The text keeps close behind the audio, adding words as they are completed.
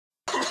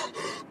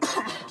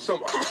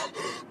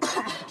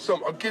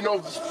I'm getting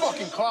over this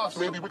fucking cough,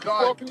 maybe we can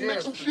fucking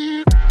make some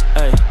shit.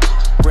 Hey,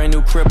 brand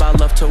new crib, I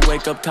love to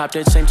wake up. Copped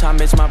at the same time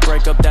as my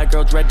breakup. That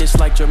girl dread this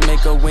like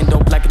Jamaica. Window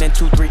blacker than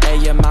 2, 3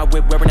 a.m. My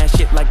whip wearing that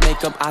shit like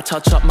makeup. I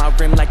touch up my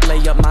rim like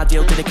layup. My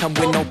deal didn't come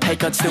with no pay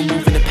cut. Still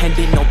move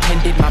independent, no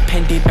pendant. My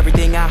pendant,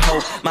 everything I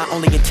hold. My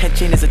only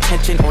intention is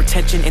attention or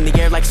tension in the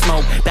air like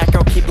smoke. That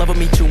girl keep loving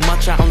me too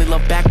much. I only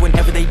love back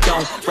whenever they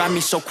don't. Ride me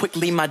so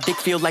quickly, my dick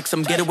feel like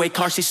some getaway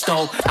car she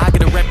stole. I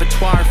got a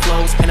repertoire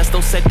flows, and I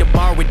still set the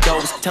bar with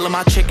those. Tellin'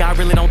 my chick I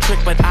really don't trick,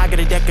 but I got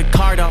a deck of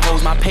card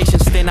hoes. My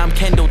patience thin, I'm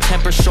Kendall.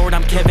 Temper short,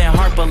 I'm Kevin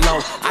Hart below.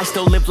 I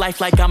still live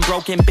life like I'm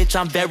broken, bitch,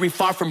 I'm very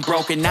far from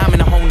broken. Now I'm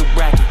in a whole new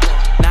bracket,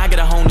 now I got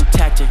a whole new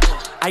tactic.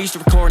 I used to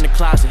record in the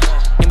closet,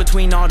 in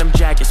between all them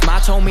jackets. Ma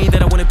told me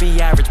that I wouldn't be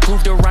average,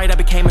 proved her right, I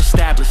became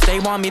established. They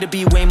want me to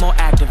be way more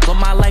active, but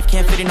my life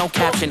can't fit in no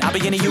caption. I be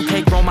in the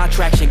UK, grow my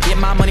traction, get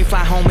my money,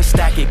 fly home and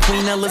stack it.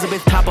 Queen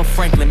Elizabeth, top of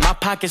Franklin, my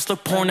pockets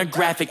look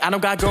pornographic. I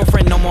don't got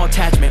girlfriend, no more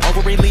attachment,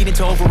 ovary leading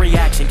to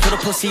overreaction. Kill the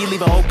pussy,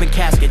 leave an open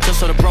casket, just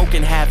so the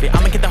broken have it.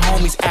 I'ma get the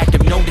homies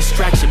active, no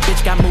distraction.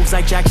 Bitch got moves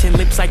like Jackson,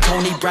 lips like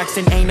Tony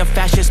Braxton. Ain't a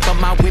fascist, but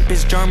my whip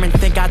is German.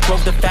 Think I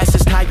drove the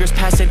fastest, tigers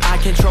passing, I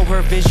control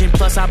her vision.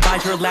 Plus I buy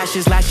her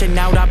lashes, lashing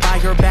out, I buy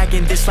her back.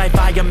 In this life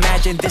I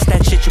imagine this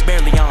that shit you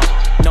barely on.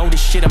 Know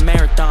this shit a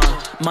marathon,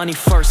 money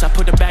first, I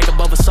put the bag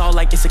above us all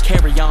like it's a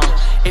carry-on.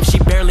 If she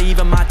barely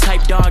even my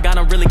type, dog, I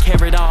don't really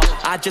care at all.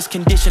 I just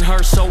condition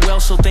her so well,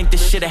 she'll think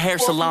this shit a hair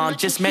salon.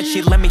 Just met,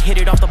 she let me hit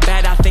it off the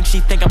bat, I think she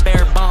think I'm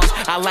bare bombs.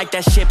 I like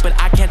that shit, but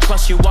I can't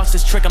trust you, watch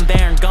this trick, I'm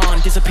there and gone.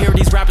 Disappear,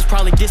 these rappers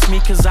probably diss me,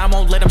 cause I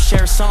won't let them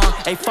share a song.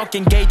 Hey, fuck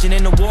engaging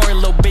in the war,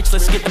 little bitch,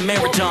 let's get the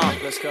marriage on.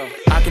 Let's go.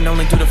 I can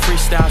only do the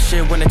freestyle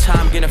shit when the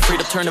time getting freed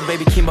up. Turn the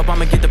baby keem up,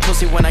 I'ma get the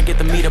pussy when I get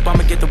the meet up.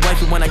 I'ma get the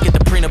wifey when I get the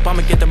prenup.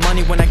 I'ma get the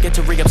money when I get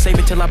to re-up. Save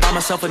it till I buy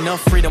myself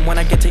enough freedom. When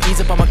I get to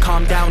ease up, I'ma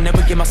calm down,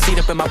 never get my seat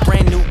up. And my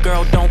brand new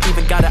girl don't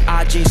even got an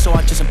IG, so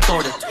I just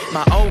implored her.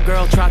 My old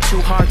girl tried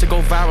too hard to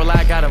go viral,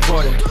 I got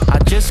avoided. I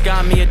just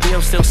got me a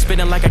deal, still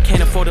spinning like I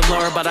can't afford a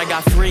lure. But I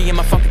got 3 in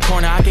my fucking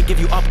corner, I could give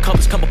you up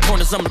covers, couple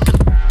corners, I'm the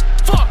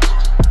fuck.